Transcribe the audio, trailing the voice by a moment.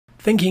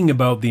Thinking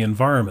about the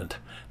environment,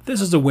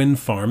 this is a wind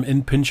farm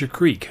in Pincher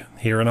Creek,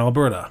 here in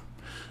Alberta.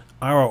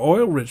 Our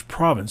oil-rich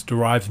province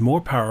derives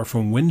more power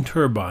from wind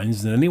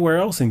turbines than anywhere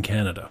else in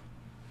Canada.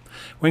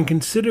 When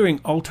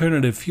considering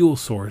alternative fuel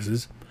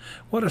sources,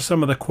 what are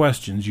some of the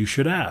questions you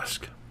should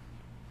ask?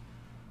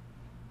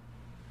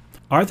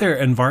 Are there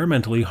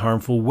environmentally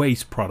harmful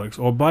waste products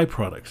or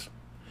byproducts?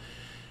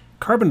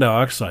 Carbon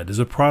dioxide is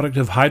a product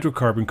of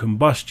hydrocarbon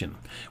combustion.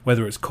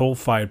 Whether it's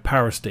coal-fired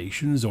power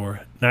stations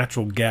or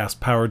natural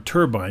gas-powered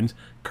turbines,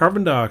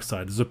 carbon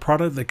dioxide is a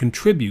product that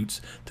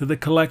contributes to the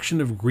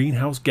collection of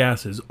greenhouse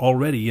gases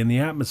already in the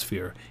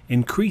atmosphere,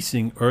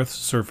 increasing Earth's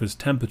surface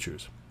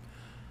temperatures.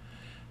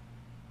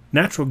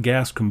 Natural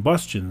gas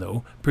combustion,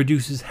 though,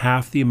 produces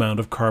half the amount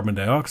of carbon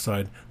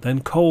dioxide than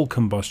coal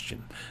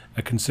combustion,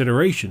 a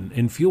consideration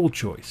in fuel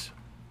choice.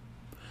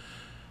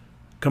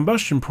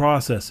 Combustion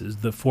processes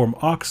that form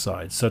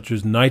oxides, such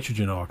as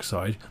nitrogen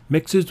oxide,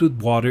 mixes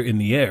with water in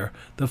the air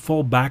that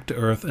fall back to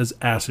Earth as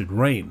acid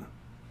rain.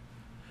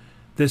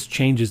 This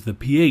changes the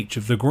pH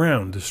of the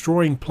ground,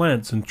 destroying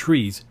plants and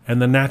trees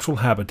and the natural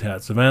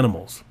habitats of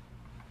animals.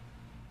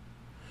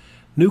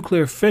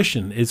 Nuclear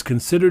fission is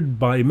considered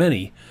by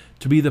many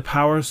to be the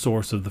power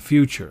source of the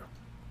future.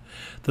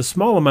 The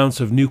small amounts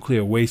of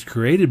nuclear waste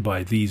created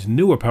by these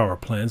newer power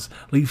plants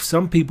leave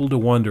some people to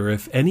wonder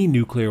if any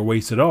nuclear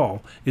waste at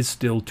all is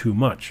still too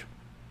much.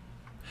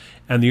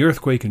 And the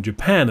earthquake in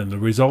Japan and the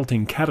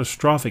resulting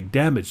catastrophic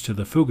damage to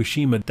the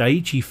Fukushima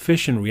Daiichi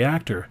fission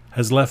reactor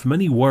has left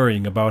many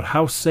worrying about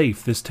how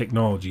safe this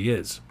technology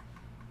is.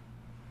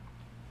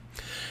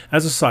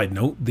 As a side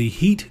note, the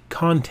heat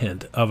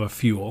content of a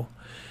fuel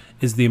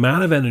is the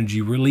amount of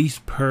energy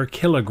released per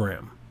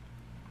kilogram.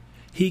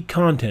 Heat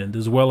content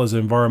as well as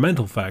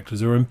environmental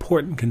factors are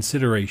important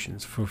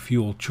considerations for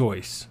fuel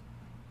choice.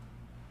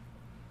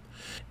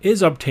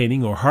 Is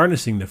obtaining or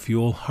harnessing the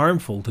fuel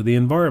harmful to the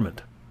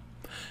environment?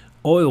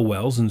 Oil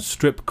wells and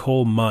strip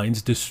coal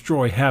mines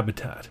destroy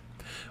habitat.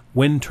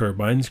 Wind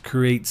turbines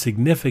create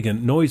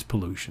significant noise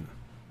pollution.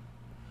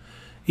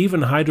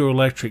 Even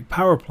hydroelectric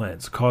power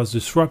plants cause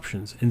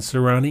disruptions in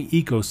surrounding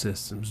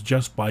ecosystems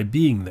just by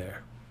being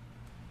there.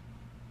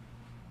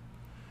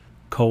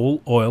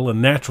 Coal, oil,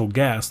 and natural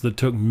gas that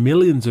took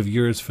millions of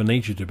years for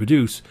nature to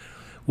produce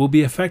will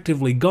be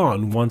effectively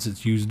gone once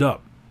it's used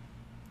up.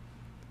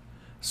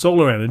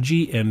 Solar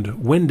energy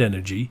and wind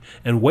energy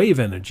and wave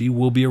energy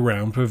will be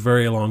around for a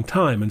very long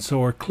time and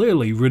so are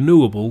clearly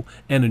renewable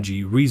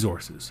energy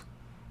resources.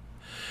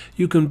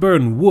 You can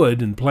burn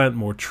wood and plant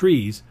more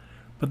trees,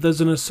 but there's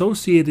an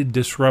associated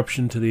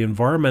disruption to the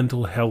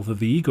environmental health of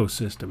the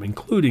ecosystem,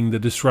 including the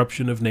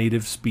disruption of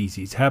native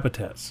species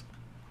habitats.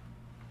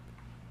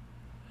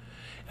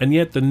 And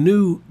yet the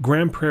new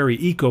Grand Prairie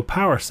Eco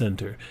Power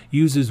Center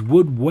uses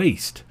wood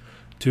waste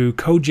to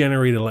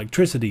co-generate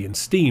electricity and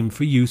steam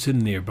for use in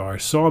nearby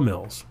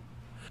sawmills.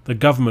 The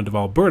government of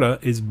Alberta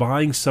is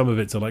buying some of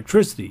its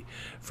electricity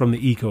from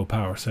the Eco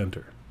Power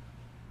Center.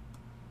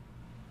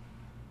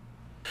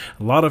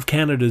 A lot of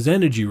Canada's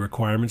energy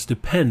requirements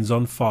depends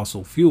on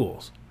fossil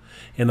fuels.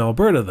 In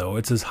Alberta, though,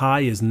 it's as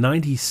high as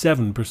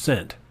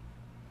 97%.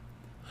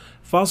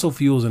 Fossil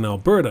fuels in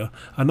Alberta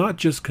are not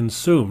just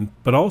consumed,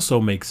 but also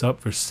makes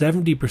up for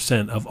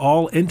 70% of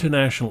all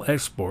international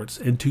exports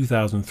in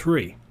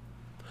 2003.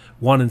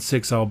 1 in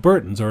 6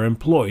 Albertans are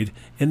employed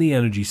in the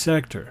energy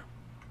sector.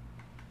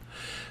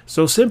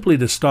 So simply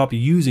to stop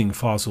using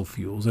fossil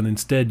fuels and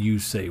instead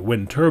use, say,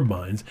 wind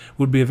turbines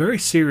would be a very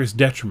serious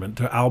detriment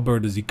to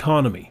Alberta's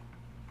economy.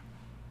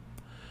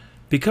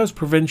 Because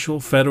provincial,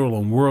 federal,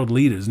 and world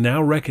leaders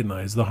now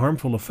recognize the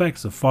harmful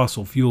effects of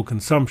fossil fuel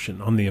consumption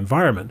on the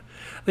environment,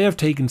 they have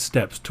taken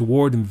steps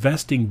toward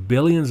investing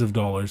billions of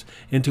dollars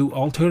into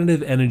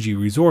alternative energy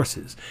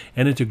resources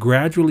and into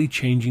gradually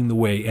changing the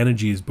way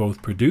energy is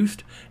both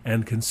produced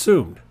and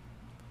consumed.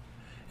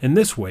 In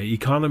this way,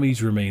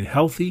 economies remain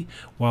healthy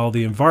while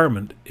the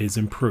environment is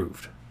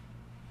improved.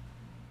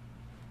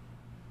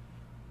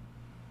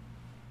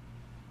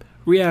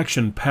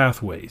 Reaction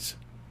pathways.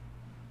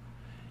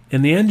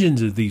 In the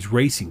engines of these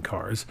racing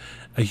cars,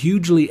 a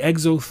hugely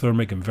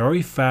exothermic and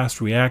very fast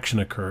reaction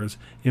occurs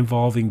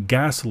involving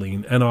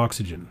gasoline and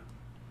oxygen.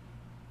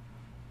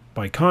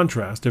 By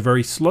contrast, a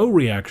very slow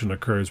reaction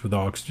occurs with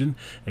oxygen,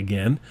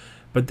 again,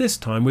 but this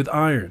time with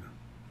iron.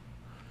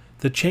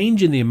 The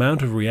change in the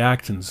amount of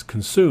reactants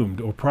consumed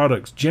or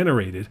products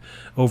generated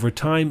over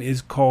time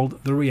is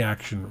called the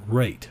reaction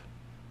rate.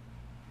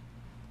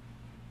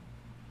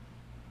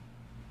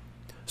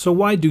 So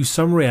why do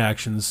some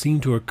reactions seem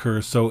to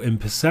occur so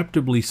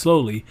imperceptibly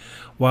slowly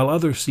while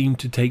others seem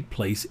to take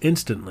place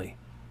instantly?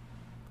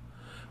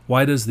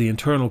 Why does the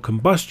internal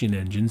combustion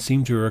engine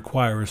seem to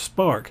require a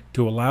spark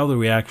to allow the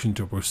reaction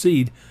to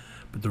proceed,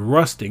 but the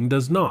rusting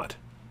does not?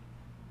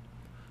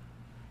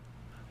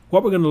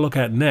 What we're going to look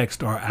at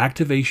next are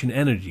activation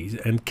energies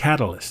and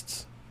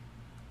catalysts.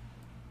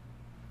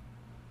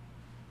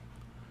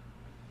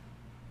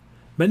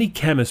 Many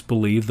chemists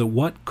believe that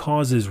what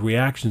causes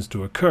reactions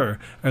to occur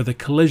are the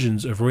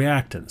collisions of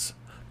reactants.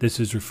 This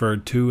is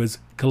referred to as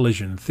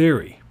collision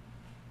theory.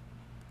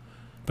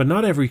 But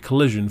not every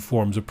collision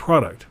forms a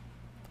product.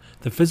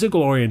 The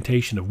physical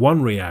orientation of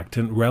one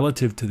reactant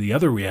relative to the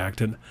other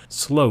reactant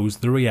slows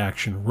the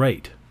reaction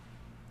rate.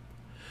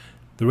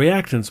 The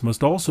reactants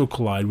must also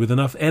collide with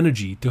enough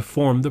energy to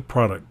form the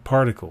product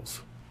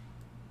particles.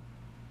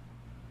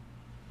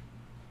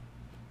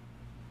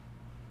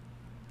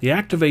 The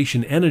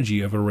activation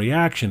energy of a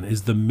reaction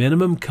is the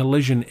minimum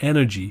collision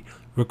energy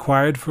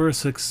required for a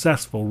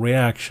successful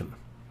reaction.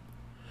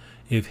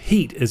 If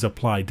heat is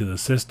applied to the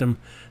system,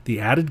 the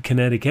added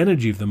kinetic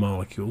energy of the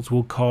molecules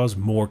will cause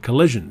more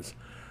collisions,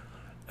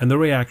 and the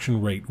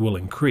reaction rate will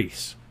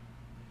increase.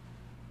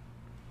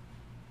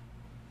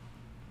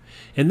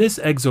 In this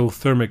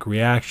exothermic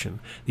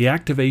reaction, the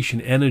activation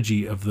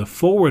energy of the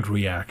forward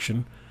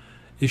reaction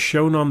is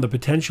shown on the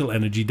potential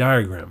energy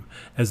diagram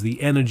as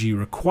the energy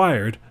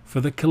required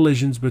for the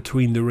collisions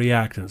between the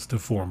reactants to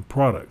form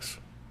products.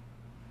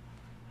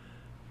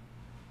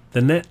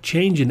 The net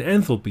change in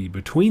enthalpy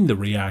between the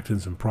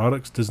reactants and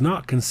products does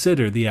not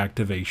consider the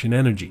activation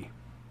energy.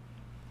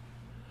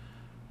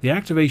 The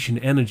activation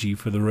energy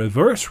for the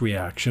reverse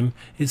reaction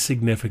is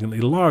significantly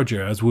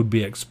larger, as would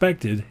be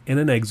expected in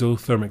an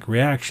exothermic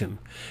reaction,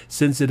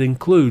 since it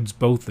includes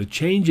both the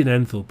change in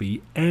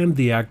enthalpy and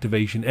the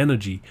activation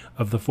energy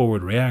of the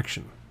forward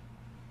reaction.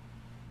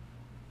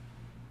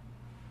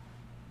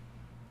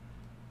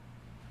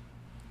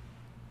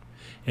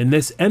 In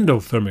this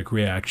endothermic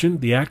reaction,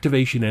 the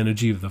activation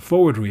energy of the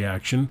forward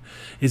reaction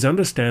is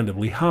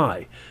understandably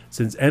high,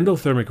 since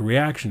endothermic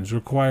reactions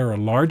require a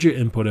larger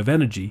input of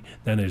energy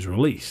than is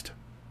released.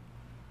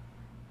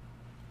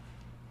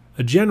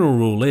 A general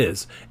rule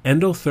is,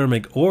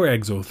 endothermic or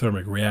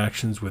exothermic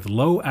reactions with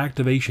low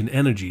activation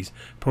energies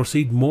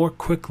proceed more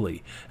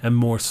quickly and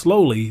more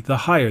slowly the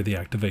higher the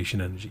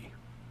activation energy.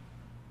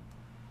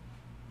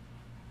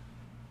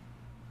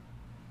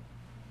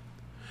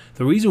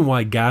 The reason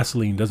why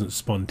gasoline doesn't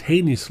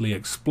spontaneously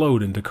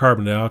explode into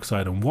carbon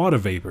dioxide and water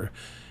vapor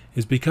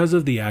is because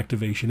of the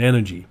activation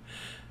energy.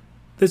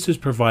 This is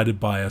provided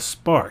by a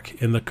spark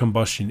in the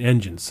combustion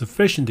engine,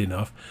 sufficient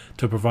enough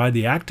to provide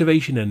the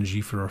activation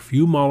energy for a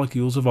few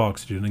molecules of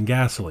oxygen and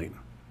gasoline.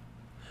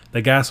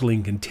 The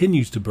gasoline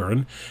continues to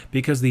burn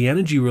because the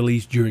energy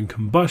released during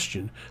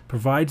combustion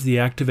provides the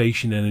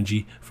activation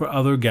energy for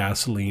other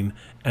gasoline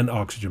and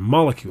oxygen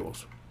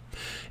molecules.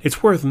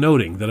 It's worth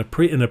noting that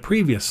in a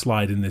previous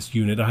slide in this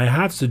unit I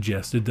have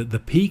suggested that the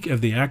peak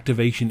of the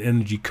activation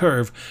energy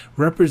curve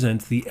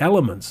represents the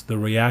elements the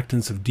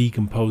reactants have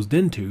decomposed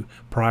into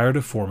prior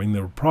to forming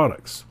their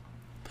products.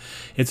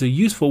 It's a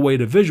useful way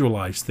to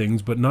visualize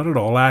things, but not at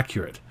all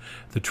accurate.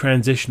 The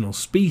transitional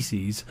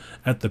species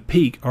at the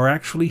peak are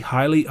actually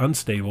highly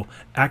unstable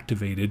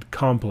activated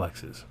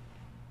complexes.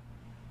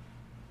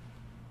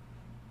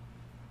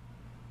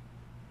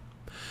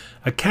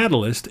 A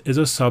catalyst is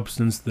a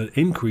substance that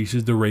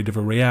increases the rate of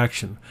a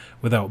reaction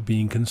without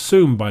being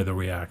consumed by the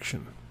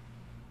reaction.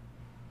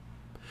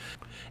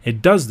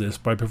 It does this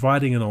by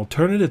providing an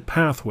alternative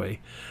pathway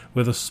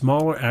with a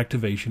smaller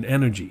activation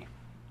energy.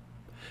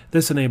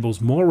 This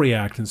enables more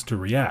reactants to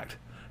react,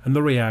 and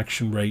the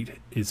reaction rate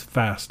is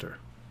faster.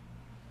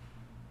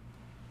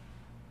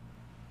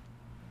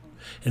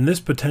 In this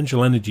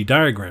potential energy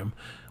diagram,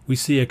 we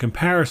see a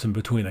comparison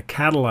between a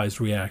catalyzed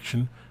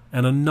reaction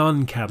and a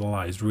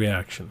non-catalyzed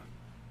reaction.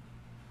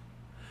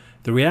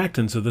 The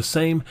reactants are the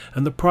same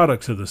and the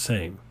products are the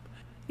same.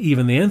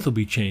 Even the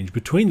enthalpy change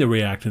between the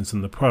reactants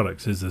and the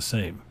products is the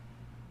same.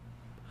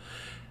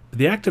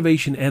 The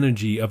activation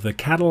energy of the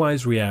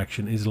catalyzed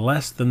reaction is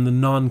less than the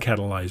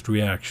non-catalyzed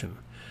reaction.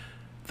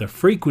 The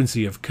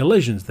frequency of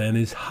collisions then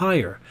is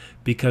higher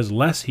because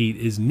less heat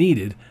is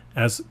needed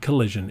as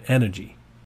collision energy.